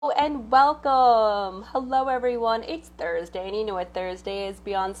and welcome. Hello, everyone. It's Thursday, and you know what Thursday is?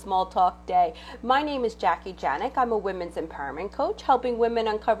 Beyond Small Talk Day. My name is Jackie Janik. I'm a women's empowerment coach, helping women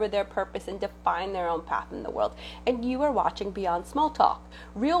uncover their purpose and define their own path in the world. And you are watching Beyond Small Talk.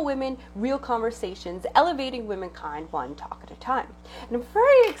 Real women, real conversations, elevating womankind one talk at a time. And I'm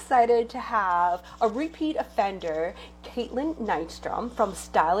very excited to have a repeat offender, Caitlin Nystrom from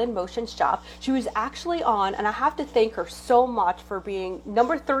Style in Motion Shop. She was actually on, and I have to thank her so much for being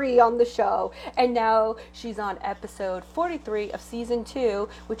number 3 on the show, and now she's on episode 43 of season 2,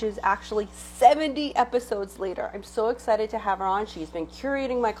 which is actually 70 episodes later. I'm so excited to have her on. She's been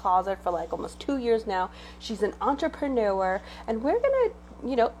curating my closet for like almost 2 years now. She's an entrepreneur, and we're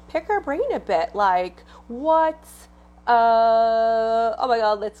gonna pick her brain a bit, like oh my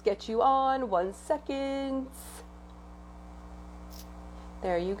god, let's get you on. 1 second.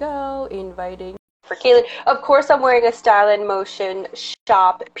 There you go, inviting for Caitlin. Of course, I'm wearing a Style in Motion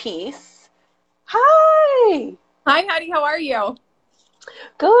Shop piece. Hi! Hi, Hattie. How are you?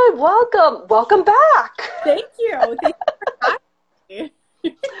 Good. Welcome. Welcome back. Thank you. Thank you for having me.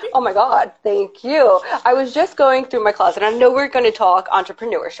 Oh my God, thank you. I was just going through my closet. I know we're going to talk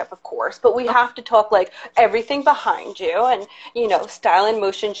entrepreneurship, of course, but we have to talk like everything behind you and, Style in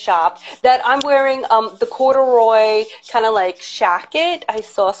Motion Shop. That I'm wearing the corduroy kind of like shacket. I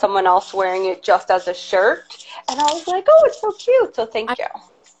saw someone else wearing it just as a shirt, and I was like, oh, it's so cute. So thank you.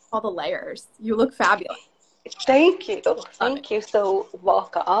 All the layers. You look fabulous. Thank you. Thank you. So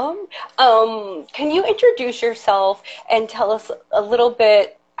welcome. Can you introduce yourself and tell us a little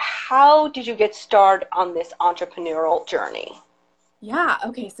bit, how did you get started on this entrepreneurial journey? Yeah.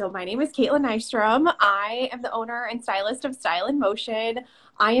 Okay. So my name is Caitlin Nystrom. I am the owner and stylist of Style in Motion.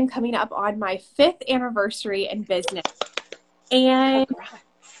 I am coming up on my 5th anniversary in business. And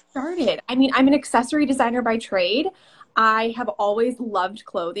I'm an accessory designer by trade. I have always loved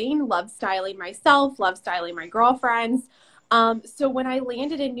clothing, loved styling myself, loved styling my girlfriends. So when I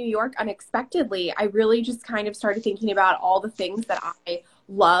landed in New York unexpectedly, I really just kind of started thinking about all the things that I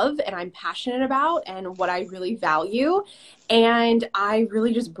love and I'm passionate about and what I really value. And I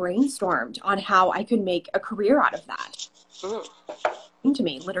really just brainstormed on how I could make a career out of that. Came to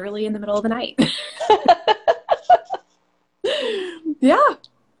me literally in the middle of the night. Yeah.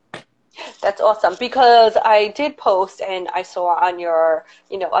 That's awesome, because I did post and I saw on your,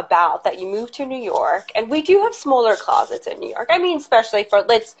 about that you moved to New York, and we do have smaller closets in New York. I mean, especially for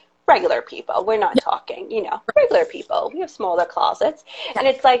regular people. We're not talking, regular people. We have smaller closets, and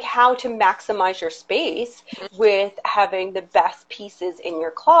it's like how to maximize your space with having the best pieces in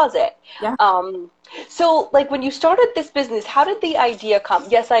your closet. Yeah. So like when you started this business, how did the idea come?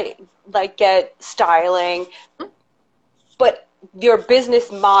 Yes, I get styling, but your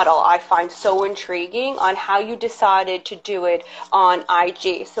business model I find so intriguing on how you decided to do it on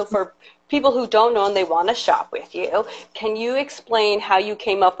IG. So for people who don't know and they want to shop with you, can you explain how you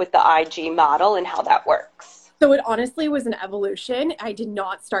came up with the IG model and how that works? So it honestly was an evolution. I did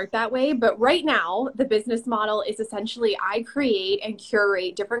not start that way, but right now the business model is essentially I create and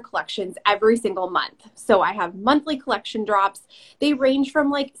curate different collections every single month. So I have monthly collection drops. They range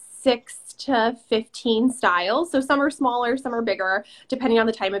from like 6 to 15 styles. So some are smaller, some are bigger, depending on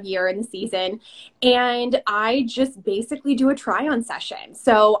the time of year and the season. And I just basically do a try on session.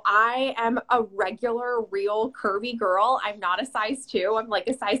 So I am a regular, real curvy girl. I'm not a size 2. I'm like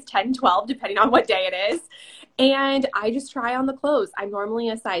a size 10, 12, depending on what day it is. And I just try on the clothes. I'm normally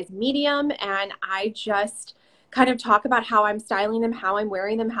a size medium, and I just kind of talk about how I'm styling them, how I'm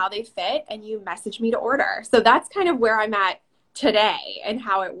wearing them, how they fit, and you message me to order. So that's kind of where I'm at today and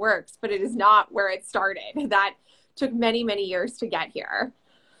how it works, but it is not where it started. That took many, many years to get here.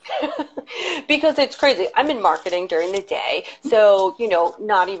 Because it's crazy. I'm in marketing during the day. So,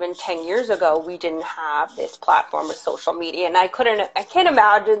 not even 10 years ago, we didn't have this platform with social media. And I can't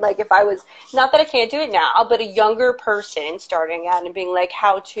imagine, like, if I was, not that I can't do it now, but a younger person starting out and being like,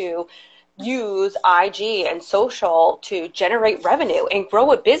 how to use IG and social to generate revenue and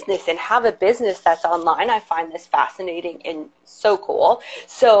grow a business and have a business that's online. I find this fascinating and so cool.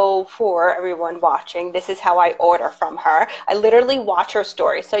 So for everyone watching, this is how I order from her. I literally watch her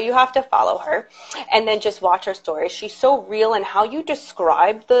story. So you have to follow her and then just watch her story. She's so real, and how you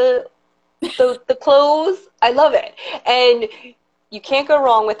describe the clothes, I love it. And you can't go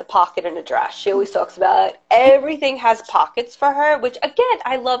wrong with a pocket in a dress. She always talks about everything has pockets for her, which again,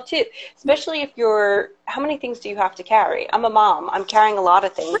 I love too, especially if how many things do you have to carry? I'm a mom. I'm carrying a lot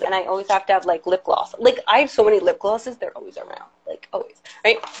of things, and I always have to have like lip gloss. Like I have so many lip glosses, they're always around, like always,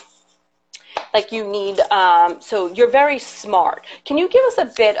 right? Like you need, so you're very smart. Can you give us a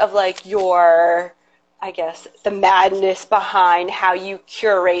bit of like your I guess, the madness behind how you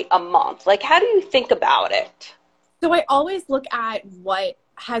curate a month? Like, how do you think about it? So I always look at what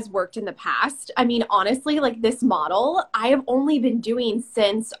has worked in the past. I mean, honestly, like this model, I have only been doing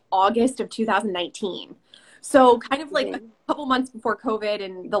since August of 2019. So kind of like a Mhm. couple months before COVID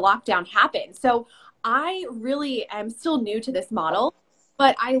and the lockdown happened. So I really am still new to this model,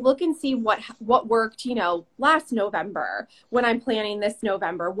 but I look and see what worked, last November when I'm planning this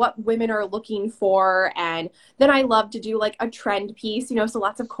November, what women are looking for. And then I love to do like a trend piece, so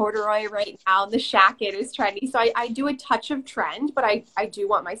lots of corduroy right now. The shacket is trendy. So I do a touch of trend, but I do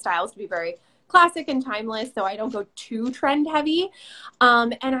want my styles to be very classic and timeless. So I don't go too trend heavy.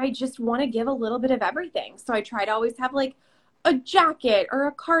 And I just want to give a little bit of everything. So I try to always have like a jacket or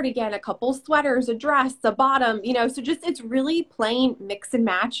a cardigan, a couple sweaters, a dress, a bottom, so just it's really plain mix and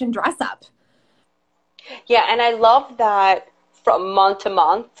match and dress up. Yeah, and I love that from month to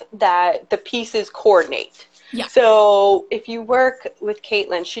month that the pieces coordinate. Yeah. So if you work with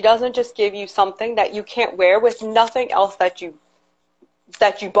Caitlin, she doesn't just give you something that you can't wear with nothing else that you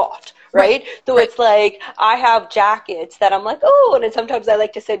bought, right? So Right. it's like I have jackets that I'm like, oh, and then sometimes I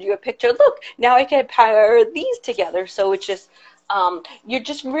like to send you a picture. Look, now I can pair these together. So it's just you're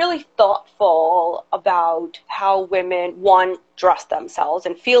just really thoughtful about how women, one, dress themselves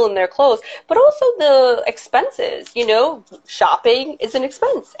and feel in their clothes, but also the expenses. Shopping is an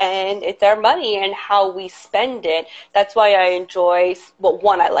expense and it's our money and how we spend it. That's why I enjoy, well,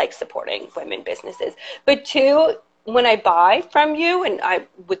 one, I like supporting women businesses, but two, when I buy from you, and I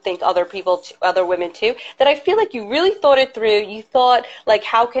would think other people, other women too, that I feel like you really thought it through. You thought, like,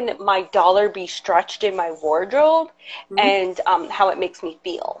 how can my dollar be stretched in my wardrobe Mhm. and how it makes me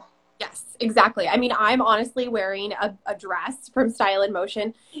feel. Yes, exactly. I mean, I'm honestly wearing a dress from Style in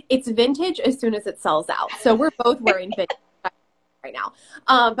Motion. It's vintage as soon as it sells out. So we're both wearing vintage right now.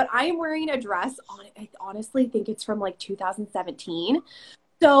 But I am wearing a dress I honestly think it's from like 2017.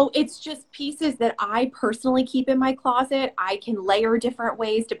 So it's just pieces that I personally keep in my closet. I can layer different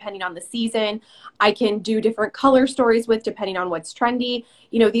ways depending on the season. I can do different color stories with depending on what's trendy.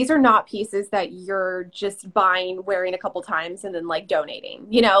 These are not pieces that you're just buying, wearing a couple times and then like donating.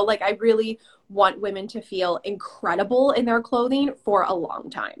 Like I really want women to feel incredible in their clothing for a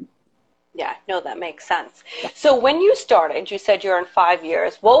long time. Yeah, no, that makes sense. So when you started, you said you're in 5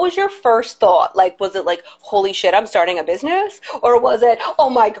 years. What was your first thought? Like, was it like, holy shit, I'm starting a business? Or was it, oh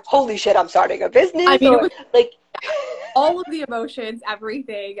my, holy shit, I'm starting a I business? mean, it Or was like, all of the emotions,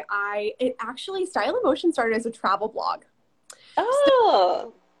 everything. It actually, Style Emotion started as a travel blog.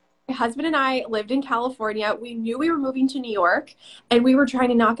 oh, My husband and I lived in California. We knew we were moving to New York and we were trying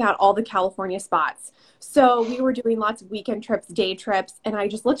to knock out all the California spots. So we were doing lots of weekend trips, day trips. And I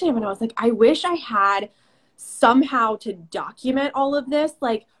just looked at him and I was like, I wish I had somehow to document all of this.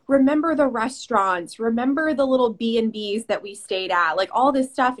 Like, remember the restaurants, remember the little B&Bs that we stayed at, like all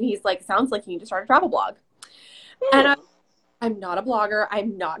this stuff. And he's like, sounds like you need to start a travel blog. And hmm. I'm not a blogger.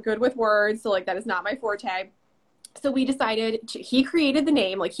 I'm not good with words. So, like, that is not my forte. So we decided he created the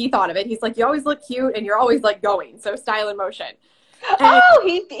name, like he thought of it. He's like, you always look cute and you're always like going. So Style in Motion. And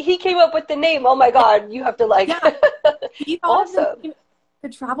Oh, he came up with the name. Oh my God, you have to like, yeah, he thought of the awesome. name. The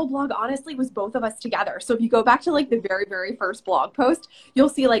travel blog honestly was both of us together. So if you go back to like the very, very first blog post, you'll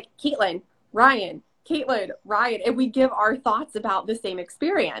see like Caitlin, Ryan, and we give our thoughts about the same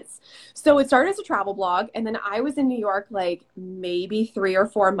experience. So it started as a travel blog, and then I was in New York like maybe 3 or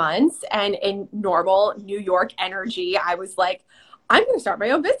 4 months, and in normal New York energy, I was like, I'm going to start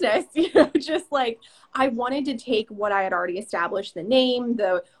my own business. Just like I wanted to take what I had already established, the name,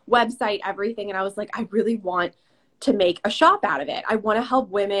 the website, everything, and I was like, I really want to make a shop out of it. I want to help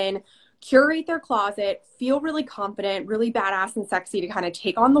women curate their closet, feel really confident, really badass and sexy to kind of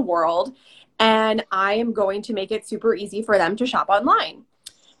take on the world. And I am going to make it super easy for them to shop online.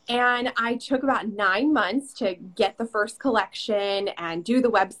 And I took about 9 months to get the first collection and do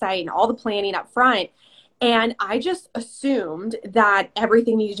the website and all the planning up front. And I just assumed that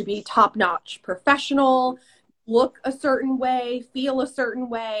everything needed to be top notch, professional, look a certain way, feel a certain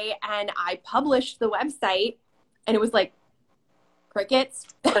way. And I published the website and it was like crickets.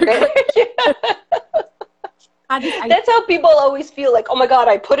 Okay. Had this idea. That's how people always feel like, oh my God,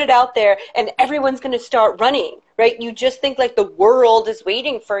 I put it out there and everyone's going to start running, right? You just think like the world is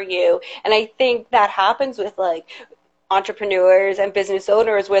waiting for you. And I think that happens with like entrepreneurs and business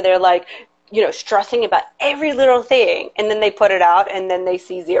owners where they're like, stressing about every little thing. And then they put it out and then they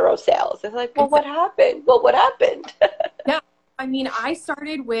see zero sales. It's like, well, what happened? Well, what happened? Yeah. I mean, I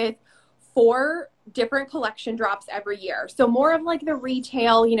started with 4 different collection drops every year. So more of like the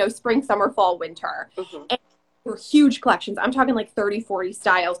retail, spring, summer, fall, winter. Mhm. And were huge collections. I'm talking like 30, 40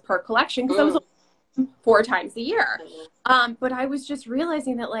 styles per collection because I was Mm. 4 times a year. But I was just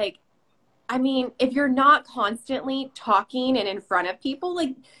realizing that, like, I mean, if you're not constantly talking and in front of people,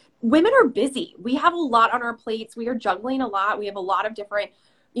 like, women are busy. We have a lot on our plates. We are juggling a lot. We have a lot of different,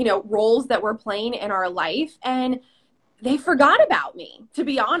 roles that we're playing in our life. And they forgot about me, to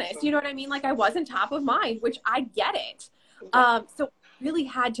be honest. You know what I mean? Like, I wasn't top of mind, which I get it. So I really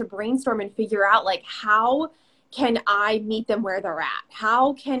had to brainstorm and figure out, like, how can I meet them where they're at?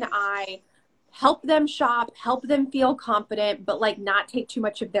 How can I help them shop, help them feel confident, but like not take too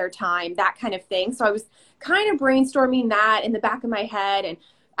much of their time, that kind of thing. So I was kind of brainstorming that in the back of my head. And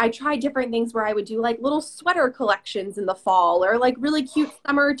I tried different things where I would do like little sweater collections in the fall, or like really cute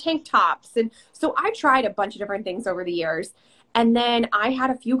summer tank tops. And so I tried a bunch of different things over the years. And then I had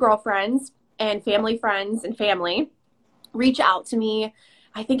a few girlfriends and family friends and family reach out to me.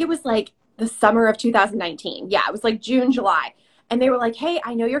 I think it was like the summer of 2019. Yeah, it was like June, July. And they were like, hey,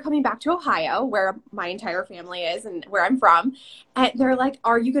 I know you're coming back to Ohio, where my entire family is and where I'm from. And they're like,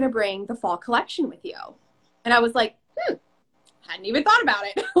 are you going to bring the fall collection with you? And I was like, hadn't even thought about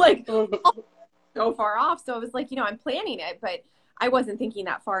it. Like, so far off. So I was like, I'm planning it, but I wasn't thinking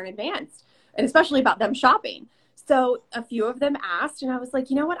that far in advance, and especially about them shopping. So a few of them asked, and I was like,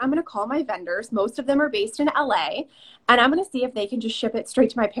 you know what? I'm going to call my vendors. Most of them are based in LA, and I'm going to see if they can just ship it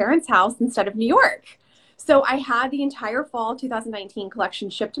straight to my parents' house instead of New York. So I had the entire fall 2019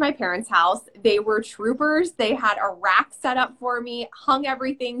 collection shipped to my parents' house. They were troopers. They had a rack set up for me, hung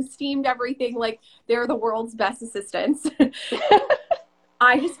everything, steamed everything. Like, they're the world's best assistants.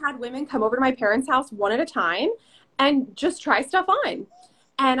 I just had women come over to my parents' house one at a time and just try stuff on.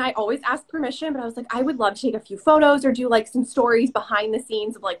 And I always ask permission, but I was like, I would love to take a few photos or do like some stories behind the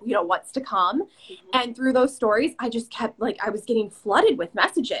scenes of like, what's to come. And through those stories, I just kept like, I was getting flooded with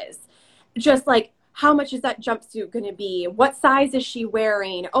messages. Just like, how much is that jumpsuit going to be? What size is she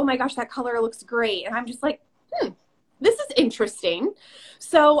wearing? Oh my gosh, that color looks great. And I'm just like, this is interesting.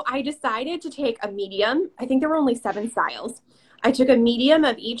 So I decided to take a medium. I think there were only 7 styles. I took a medium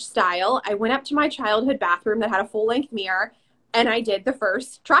of each style. I went up to my childhood bathroom that had a full-length mirror, and I did the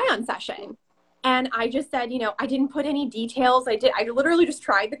first try-on session. And I just said, I didn't put any details. I literally just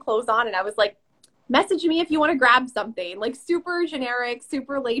tried the clothes on, and I was like, message me if you want to grab something. Like, super generic,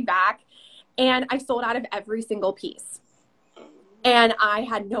 super laid back. And I sold out of every single piece. And I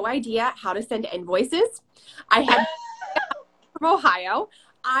had no idea how to send invoices. I had from Ohio.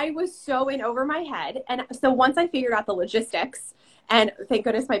 I was so in over my head. And so once I figured out the logistics, and thank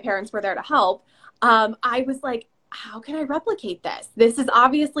goodness my parents were there to help, I was like, how can I replicate this? This is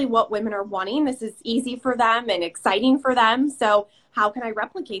obviously what women are wanting. This is easy for them and exciting for them. So how can I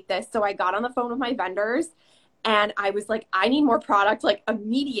replicate this? So I got on the phone with my vendors, and I was like, I need more product, like,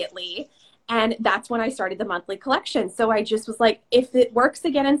 immediately. And that's when I started the monthly collection. So I just was like, if it works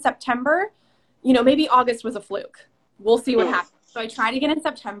again in September, maybe August was a fluke. We'll see what happens. So I tried again in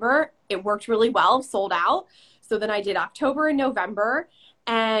September. It worked really well, sold out. So then I did October and November.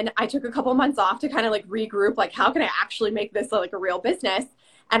 And I took a couple months off to kind of like regroup, like, how can I actually make this like a real business?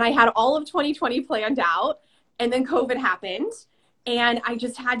 And I had all of 2020 planned out. And then COVID happened. And I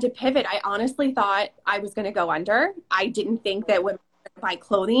just had to pivot. I honestly thought I was going to go under. I didn't think that women would buy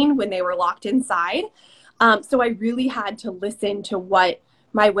clothing when they were locked inside. So I really had to listen to what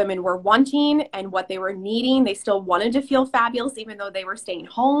my women were wanting and what they were needing. They still wanted to feel fabulous, even though they were staying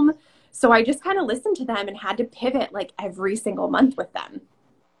home. So I just kind of listened to them and had to pivot like every single month with them.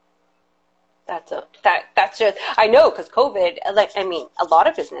 That's just, I know, because COVID, like, I mean, a lot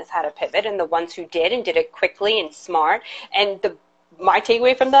of business had a pivot, and the ones who did and did it quickly and smart. And my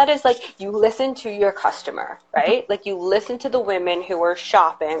takeaway from that is, like, you listen to your customer, right? Like, you listen to the women who are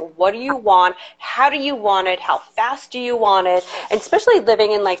shopping. What do you want? How do you want it? How fast do you want it? And especially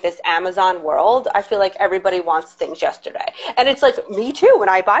living in like this Amazon world, I feel like everybody wants things yesterday. And it's like, me too. When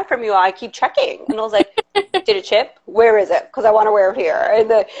I buy from you, I keep checking. And I was like, did it ship? Where is it? Because I want to wear it here.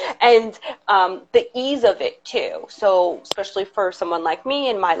 And the ease of it too. So especially for someone like me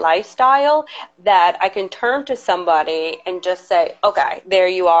in my lifestyle, that I can turn to somebody and just say, okay, there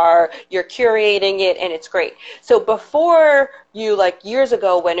you are, you're curating it, and it's great. So before you, like years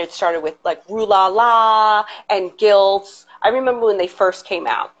ago when it started with like Rue La La and Gilts, I remember when they first came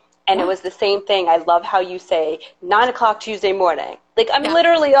out, and it was the same thing. I love how you say 9 o'clock Tuesday morning. Like, I'm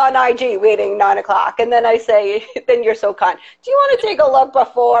literally on IG waiting 9 o'clock, and then I say, then you're so kind, do you want to take a look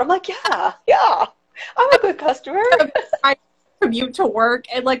before? I'm like, yeah, I'm a good customer. I commute to work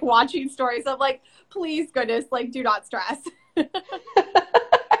and like watching stories. I'm like, please goodness, like, do not stress.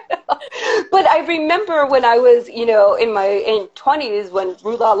 But I remember when I was, you know, in my 20s when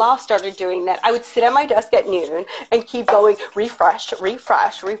Rue La La started doing that, I would sit at my desk at noon and keep going refresh,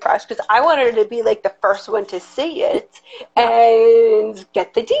 refresh, refresh, because I wanted to be like the first one to see it and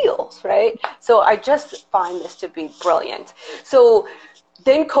get the deals, right? So I just find this to be brilliant. So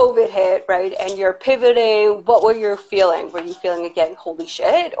then COVID hit, right? And you're pivoting. What were you feeling? Were you feeling again, holy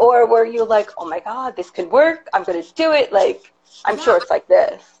shit? Or were you like, oh my God, this could work. I'm going to do it. Like, I'm sure it's like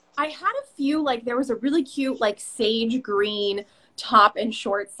this. I had a few, like there was a really cute like sage green top and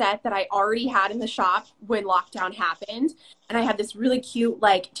short set that I already had in the shop when lockdown happened. And I had this really cute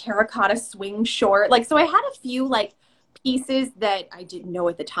like terracotta swing short. Like, so I had a few like pieces that I didn't know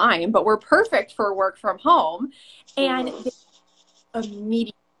at the time, but were perfect for work from home. And they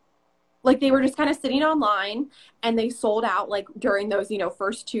immediately, like they were just kind of sitting online and they sold out like during those, you know,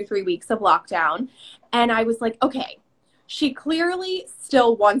 first 2-3 weeks of lockdown. And I was like, okay, she clearly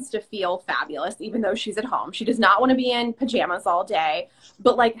still wants to feel fabulous, even though she's at home. She does not want to be in pajamas all day.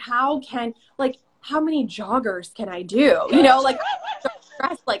 But like, how many joggers can I do? You know, like,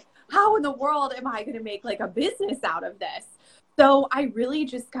 like, how in the world am I going to make like a business out of this? So I really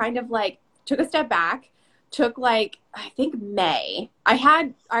just kind of like took a step back, took like, I think May.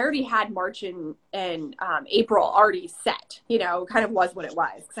 I already had March and April already set, you know, kind of was what it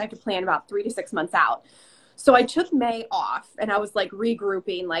was because I had to plan about 3 to 6 months out. So I took May off and I was like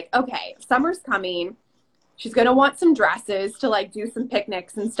regrouping, like, okay, summer's coming. She's going to want some dresses to like do some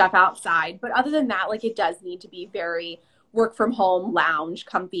picnics and stuff outside. But other than that, like it does need to be very work from home, lounge,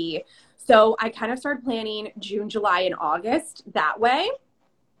 comfy. So I kind of started planning June, July, and August that way.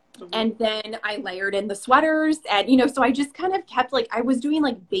 And then I layered in the sweaters and, you know, so I just kind of kept like, I was doing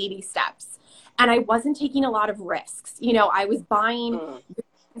like baby steps and I wasn't taking a lot of risks. You know, I was buying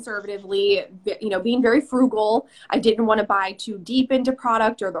conservatively, you know, being very frugal. I didn't want to buy too deep into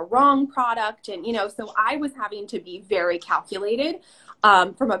product or the wrong product. And, you know, so I was having to be very calculated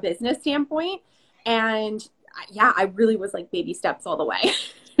from a business standpoint. And yeah, I really was like baby steps all the way.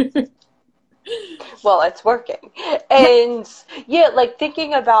 Well, it's working. And yeah, like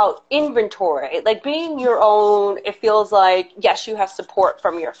thinking about inventory, like being your own, it feels like, yes, you have support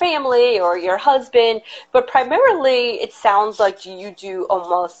from your family or your husband, but primarily it sounds like you do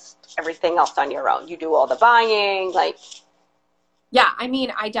almost everything else on your own. You do all the buying, like. Yeah, I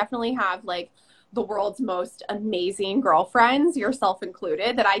mean, I definitely have like the world's most amazing girlfriends, yourself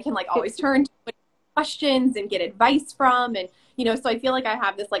included, that I can like always turn to with questions and get advice from. And you know, so I feel like I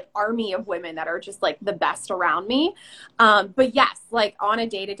have this like army of women that are just like the best around me. But yes, like on a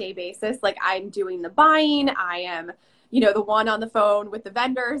day-to-day basis, like I'm doing the buying. I am, you know, the one on the phone with the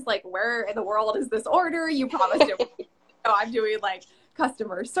vendors, like where in the world is this order? You promised it. So I'm doing like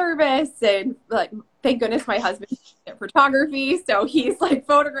customer service and like, thank goodness my husband did photography. So he's like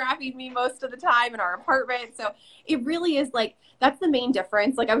photographing me most of the time in our apartment. So it really is like, that's the main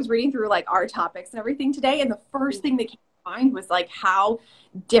difference. Like I was reading through like our topics and everything today. And the first thing that came mind was like how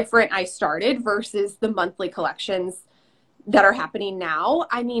different I started versus the monthly collections that are happening now.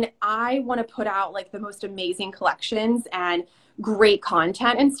 I mean, I want to put out like the most amazing collections and great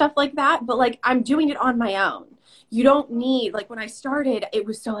content and stuff like that, but like I'm doing it on my own. You don't need, like when I started, it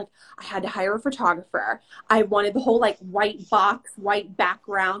was so like I had to hire a photographer. I wanted the whole like white box, white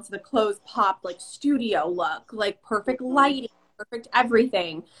background, so the clothes popped, like studio look, like perfect lighting, perfect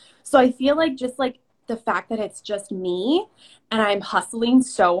everything. So I feel like just like the fact that it's just me and I'm hustling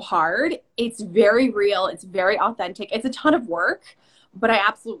so hard, it's very real. It's very authentic. It's a ton of work, but I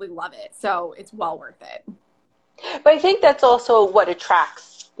absolutely love it. So it's well worth it. But I think that's also what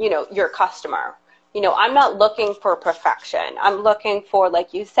attracts, you know, your customer. You know, I'm not looking for perfection. I'm looking for,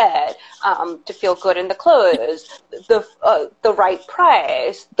 like you said, to feel good in the clothes, the right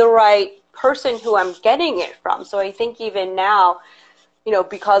price, the right person who I'm getting it from. So I think even now, you know,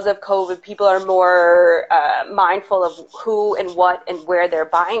 because of COVID, people are more mindful of who and what and where they're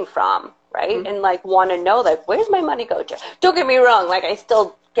buying from, right? Mm-hmm. And like want to know, like, where's my money go to? Don't get me wrong, like I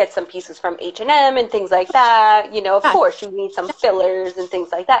still get some pieces from H&M and things like that. You know, of course, you need some fillers and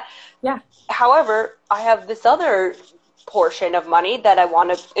things like that. Yeah. However, I have this other portion of money that I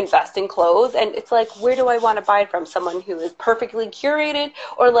want to invest in clothes, and it's like, where do I want to buy it from? Someone who is perfectly curated,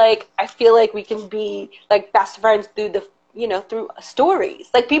 or like I feel like we can be like best friends through the, you know, through stories.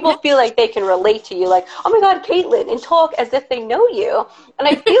 Like people feel like they can relate to you, like, oh my God, Caitlin, and talk as if they know you. And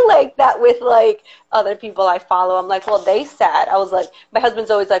I feel like that with like other people I follow. I'm like, well, they said, I was like, my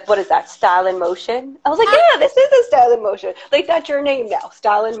husband's always like, what is that, Style in Motion? I was like, yeah, this is a Style in Motion. Like that's your name now,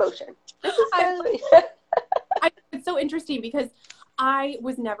 Style in Motion. This is Style in Motion. It's so interesting because I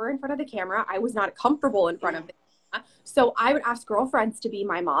was never in front of the camera. I was not comfortable in front of it. So I would ask girlfriends to be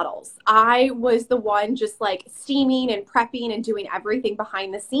my models. I was the one just like steaming and prepping and doing everything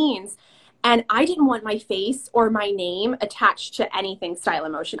behind the scenes. And I didn't want my face or my name attached to anything Style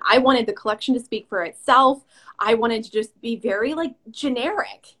in Motion. I wanted the collection to speak for itself. I wanted to just be very like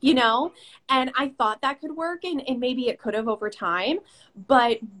generic, you know? And I thought that could work and maybe it could have over time.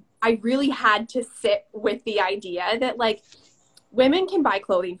 But I really had to sit with the idea that like women can buy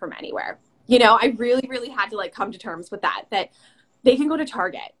clothing from anywhere. You know, I really, really had to like come to terms with that they can go to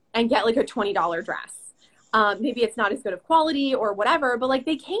Target and get like a $20 dress. Maybe it's not as good of quality or whatever, but like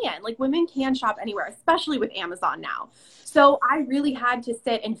they can, like women can shop anywhere, especially with Amazon now. So I really had to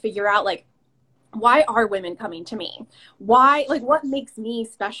sit and figure out like, why are women coming to me? Why, like, what makes me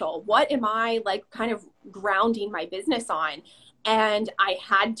special? What am I like kind of grounding my business on? And I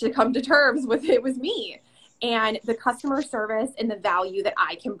had to come to terms with it was me and the customer service and the value that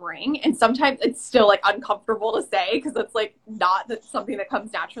I can bring. And sometimes it's still like uncomfortable to say because it's like not that something that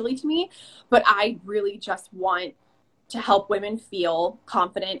comes naturally to me, but I really just want to help women feel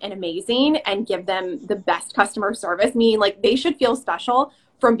confident and amazing and give them the best customer service, meaning like they should feel special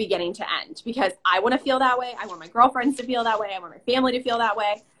from beginning to end because I want to feel that way. I want my girlfriends to feel that way. I want my family to feel that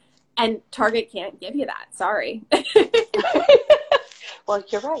way. And Target can't give you that. Sorry. Well,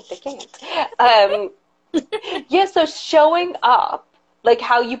 you're right, they can't. Yeah, so showing up, like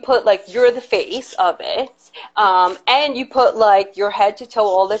how you put like you're the face of it, and you put like your head to toe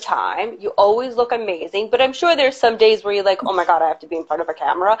all the time. You always look amazing, but I'm sure there's some days where you're like, oh my God, I have to be in front of a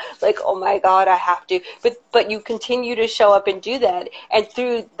camera. Like, oh my God, I have to. But you continue to show up and do that, and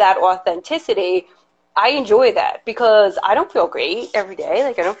through that authenticity, I enjoy that because I don't feel great every day.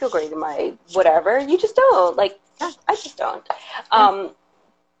 Like I don't feel great in my whatever. You just don't. Like I just don't.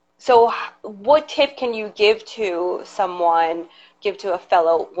 So what tip can you give to someone, give to a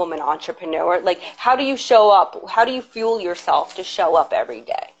fellow woman entrepreneur? Like, how do you show up? How do you fuel yourself to show up every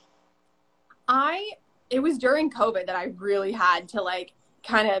day? It was during COVID that I really had to like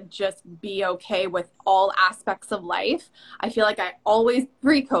kind of just be okay with all aspects of life. I feel like I always,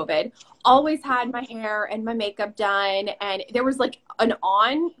 pre-COVID, always had my hair and my makeup done. And there was like an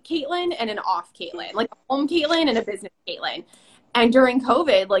on Caitlin and an off Caitlin, like a home Caitlin and a business Caitlin. And during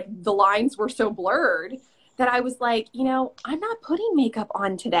COVID, like the lines were so blurred that I was like, you know, I'm not putting makeup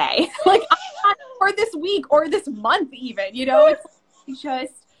on today. Like, I'm not, or this week or this month even, you know, it's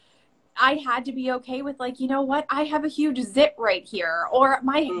just, I had to be okay with like, you know what, I have a huge zit right here, or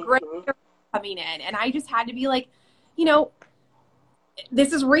my gray Mm-hmm. hair coming in. And I just had to be like, you know,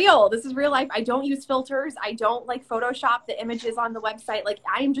 this is real. This is real life. I don't use filters. I don't like Photoshop the images on the website. Like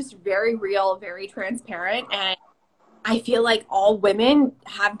I am just very real, very transparent. And I feel like all women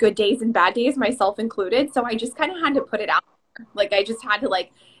have good days and bad days, myself included. So I just kind of had to put it out there. Like I just had to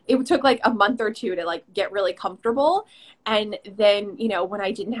like, it took like a month or two to like get really comfortable. And then, you know, when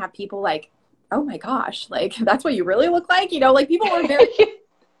I didn't have people like, oh my gosh, like that's what you really look like, you know, like people were very,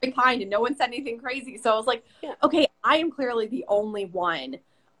 very kind and no one said anything crazy. So I was like, Yeah. okay, I am clearly the only one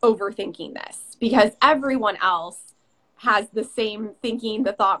overthinking this because everyone else has the same thinking,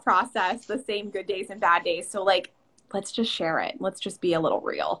 the thought process, the same good days and bad days. So like, let's just share it. Let's just be a little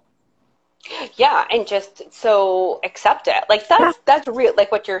real. Yeah, and just so accept it. Like that's real,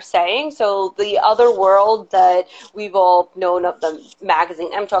 like what you're saying. So the other world that we've all known of the magazine,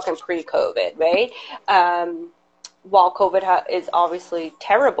 I'm talking pre-COVID, right? While COVID is obviously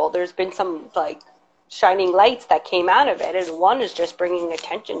terrible, there's been some like shining lights that came out of it, and one is just bringing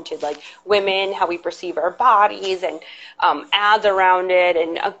attention to like women, how we perceive our bodies, and ads around it,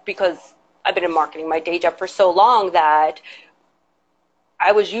 and because I've been in marketing my day job for so long that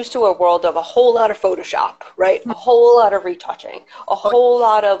I was used to a world of a whole lot of Photoshop, right? A whole lot of retouching, a whole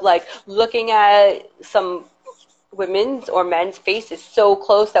lot of like looking at some women's or men's faces so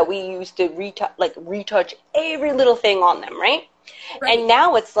close that we used to retouch every little thing on them, right? Right. And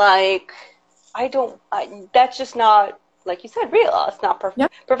now it's like, that's just not, like you said, real. It's not perfect.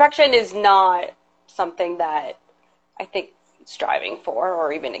 Yep. Perfection is not something that I think striving for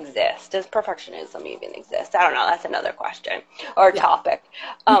or even exist. Does perfectionism even exist? I don't know. That's another question or Yeah. topic.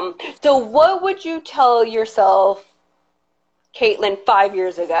 So what would you tell yourself, Caitlin, 5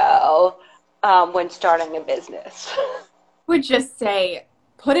 years ago, when starting a business? Would just say,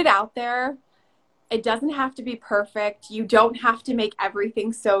 put it out there. It doesn't have to be perfect. You don't have to make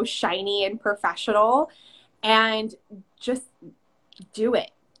everything so shiny and professional, and just do it.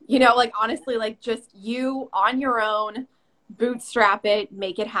 You know, like honestly, like just you on your own, bootstrap it,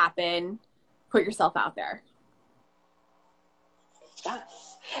 make it happen, put yourself out there.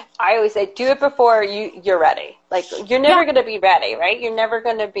 Yes. I always say, do it before you're ready. Like, you're never going to be ready, right? You're never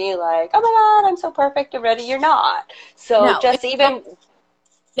going to be like, oh my God, I'm so perfect and ready. You're not. So No, just even,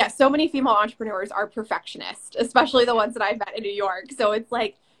 yeah, so many female entrepreneurs are perfectionists, especially the ones that I've met in New York. So it's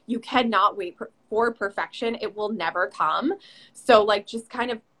like you cannot wait for perfection. It will never come. So like just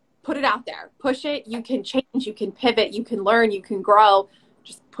kind of put it out there. Push it. You can change, you can pivot, you can learn, you can grow.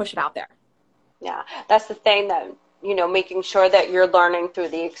 Just push it out there. yeah, that's the thing that, making sure that you're learning through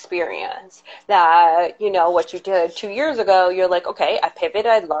the experience. That, what you did 2 years ago, you're like, okay, I pivot,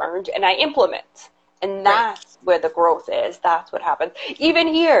 I learned, and I implement. And Right. that's where the growth is. That's what happens. Even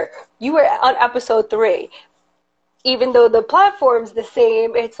here, you were on episode 3. Even though the platform's the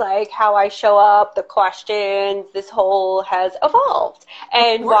same, it's like how I show up, the questions, this whole has evolved.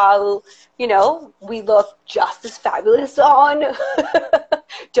 And while, we look just as fabulous on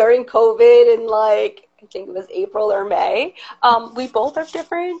during COVID and like, I think it was April or May, we both are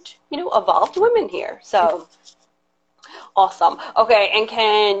different, evolved women here. So awesome. Okay, and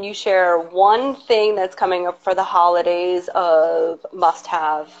can you share one thing that's coming up for the holidays of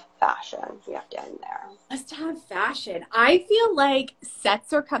must-have fashion? We have to end there. Must-have fashion. I feel like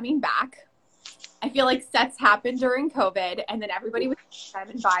sets are coming back. I feel like sets happened during COVID, and then everybody was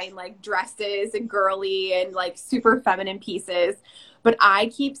buying like dresses and girly and like super feminine pieces. But I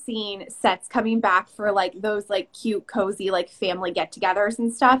keep seeing sets coming back for like those like cute, cozy, like family get-togethers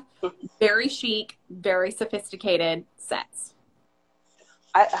and stuff. Very chic, very sophisticated sets.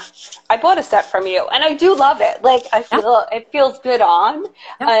 I bought a set from you, and I do love it. Like, I feel it feels good on,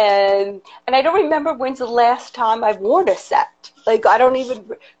 and I don't remember when's the last time I've worn a set. Like, I don't even,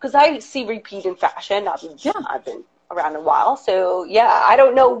 because I see repeat in fashion. I've been around a while, so yeah, I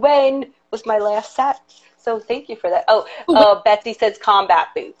don't know when was my last set. So thank you for that. Betsy says combat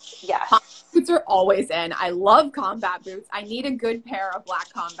boots. Yes. Boots are always in. I love combat boots. I need a good pair of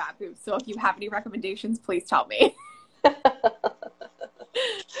black combat boots. So if you have any recommendations, please tell me.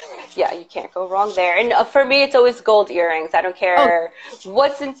 Yeah, you can't go wrong there. And for me, it's always gold earrings. I don't care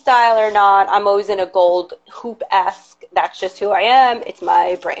what's in style or not. I'm always in a gold hoop-esque. That's just who I am. It's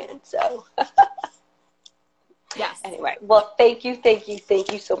my brand. So yes. Anyway, well, thank you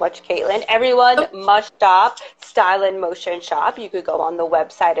so much, Caitlin. Everyone must shop Style in Motion shop. You could go on the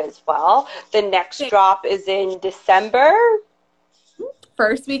website as well. The next drop is in December.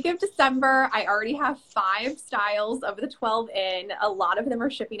 First week of December. I already have 5 styles of the 12 in. A lot of them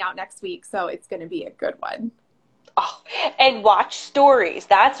are shipping out next week, so it's going to be a good one. Oh, and watch stories.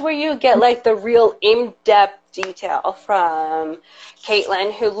 That's where you get like the real in-depth detail from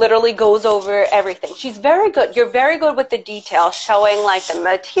Caitlin, who literally goes over everything. She's very good. You're very good with the detail, showing like the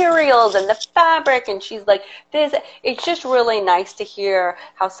materials and the fabric, and she's like this. It's just really nice to hear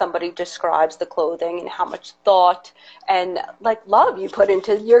how somebody describes the clothing and how much thought and like love you put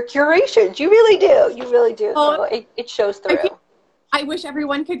into your curations. You really do. You really do. So it shows through. I wish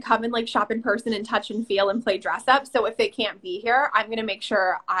everyone could come and like shop in person and touch and feel and play dress up. So if they can't be here, I'm going to make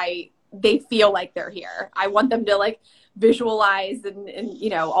sure they feel like they're here. I want them to like visualize and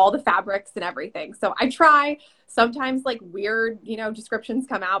all the fabrics and everything. So I try. Sometimes like weird, descriptions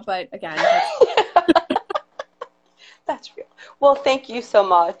come out, but again, that's real. Well, thank you so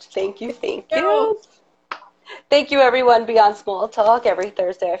much. Thank you. Thank you, everyone. Beyond Small Talk every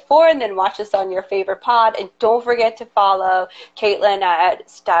Thursday at 4, and then watch us on your favorite pod. And don't forget to follow Caitlin at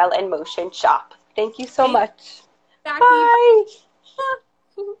Style in Motion Shop. Thank you so much. Jackie. Bye.